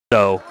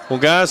So, well,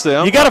 guys,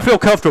 you got to feel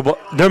comfortable.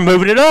 They're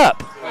moving it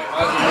up.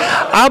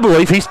 I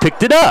believe he's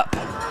picked it up.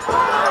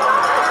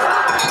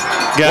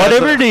 Guys,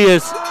 whatever it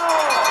is.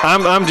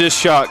 I'm just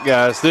shocked,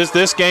 guys.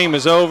 This game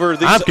is over.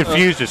 I'm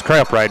confused as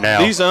crap right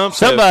now. These umps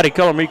Somebody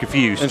call me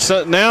confused. And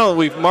so now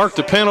we've marked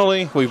the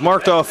penalty. We've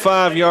marked off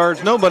 5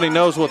 yards. Nobody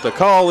knows what the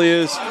call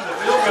is.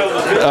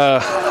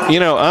 I'm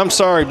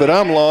sorry, but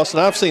I'm lost,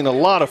 and I've seen a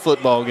lot of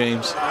football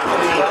games.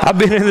 I've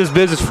been in this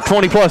business for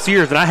 20-plus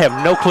years, and I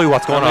have no clue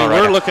what's going on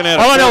right now. Looking at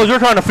all I know is we're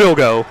trying to field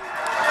goal.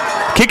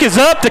 Kick is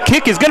up. The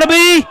kick is going to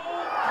be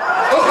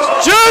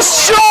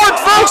just short,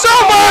 folks.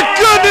 Oh, my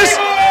goodness.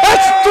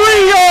 That's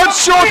 3 yards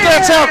short.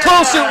 That's how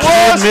close it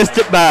was. Missed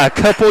it by a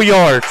couple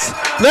yards.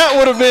 That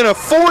would have been a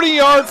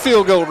 40-yard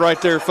field goal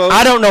right there, folks.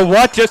 I don't know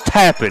what just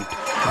happened,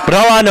 but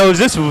all I know is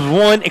this was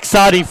one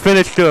exciting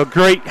finish to a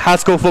great high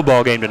school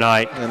football game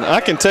tonight. And I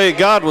can tell you,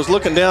 God was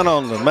looking down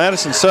on the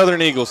Madison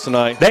Southern Eagles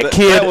tonight. That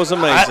kid, that was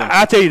amazing.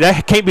 I tell you,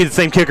 that can't be the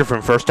same kicker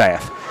from first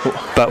half.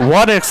 But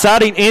what an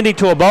exciting ending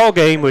to a ball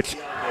game, which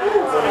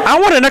I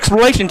want an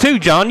explanation too,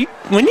 John.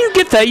 When you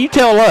get that, you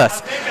tell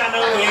us.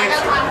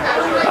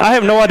 I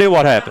have no idea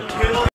what happened.